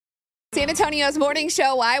San Antonio's morning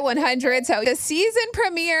show, Y100. So the season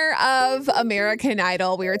premiere of American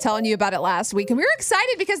Idol. We were telling you about it last week, and we were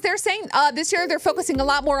excited because they're saying this year they're focusing a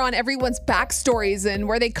lot more on everyone's backstories and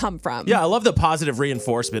where they come from. Yeah, I love the positive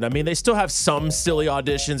reinforcement. I mean, they still have some silly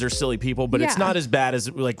auditions or silly people, but it's not as bad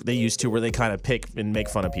as like they used to where they kind of pick and make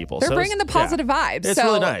fun of people. They're bringing the positive vibes. It's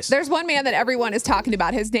really nice. There's one man that everyone is talking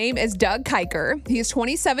about. His name is Doug Kiker. He's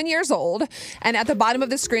 27 years old, and at the bottom of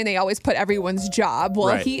the screen, they always put everyone's job.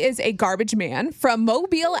 Well, he is a garbage man from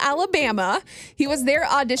Mobile, Alabama. He was there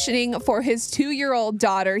auditioning for his 2-year-old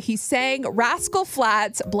daughter. He sang Rascal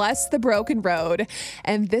Flatts, Bless the Broken Road,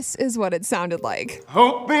 and this is what it sounded like.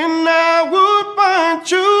 Hoping I would find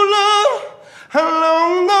true love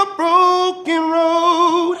along the broken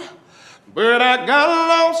road, but I got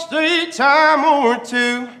lost a time or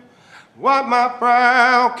two. What my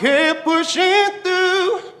pride kept pushing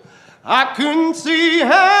through, I couldn't see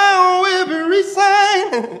how every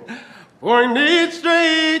sign pointed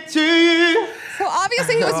straight to you. So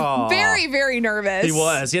obviously he was very, very nervous. He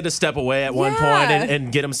was. He had to step away at one point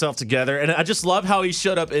and get himself together. And I just love how he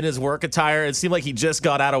showed up in his work attire. It seemed like he just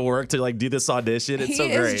got out of work to like do this audition. It's so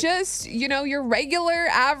great. He is just, your regular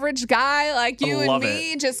average guy like you and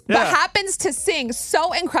me, but happens to sing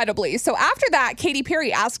so incredibly. So after that, Katy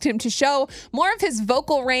Perry asked him to show more of his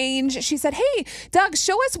vocal range. She said, "Hey, Doug,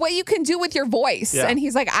 show us what you can do with your voice." And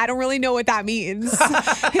he's like, "I don't really know what that means."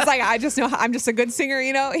 He's like, "I just know I'm just a good singer."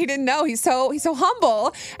 He didn't know. He's so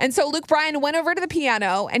humble. And so Luke Bryan went over to the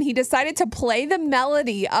piano and he decided to play the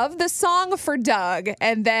melody of the song for Doug.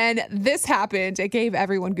 And then this happened. It gave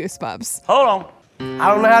everyone goosebumps. Hold on. I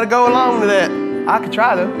don't know how to go along to that. I could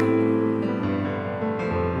try though.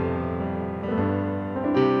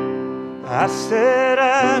 I set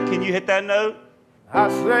out. Can you hit that note? I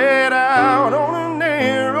set out on a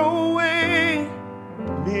narrow way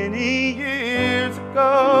Many years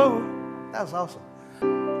ago. That was awesome.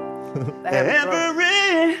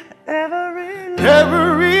 Every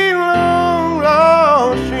long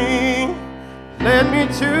lost dream led me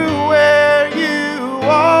to where you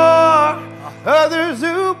are. Others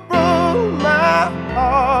who broke my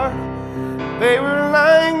heart, they were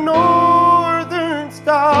like northern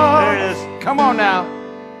stars. There it is. Come on now.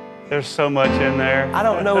 There's so much in there. I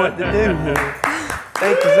don't know what to do.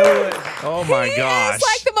 Thank you so much. Oh my gosh. He's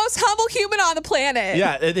like the most humble human on the planet.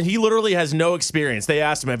 Yeah, and he literally has no experience. They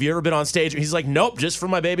asked him, "Have you ever been on stage?" He's like, "Nope, just for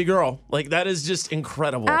my baby girl." Like, that is just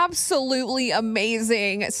incredible. Absolutely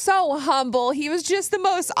amazing. So humble. He was just the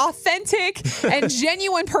most authentic and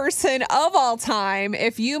genuine person of all time.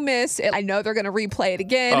 If you missed it, I know they're going to replay it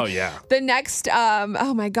again. Oh, yeah. The next,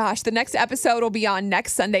 the next episode will be on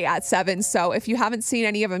next Sunday at 7. So if you haven't seen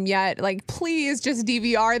any of them yet, please just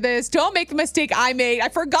DVR this. Don't make the mistake I made. I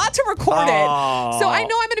forgot to record it. So I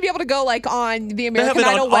know I'm going to be able to go on the American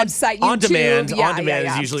Idol website, YouTube. On demand. On demand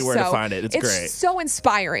is usually where to find it. It's great. It's so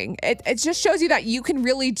inspiring. It just shows you that you can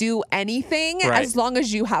really do anything as long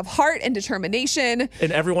as you have heart and determination.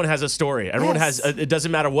 And everyone has a story. Everyone has, it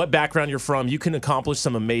doesn't matter what background you're from, you can accomplish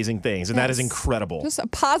some amazing things. And that is incredible. Just a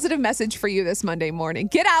positive message for you this Monday morning.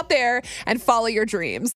 Get out there and follow your dreams.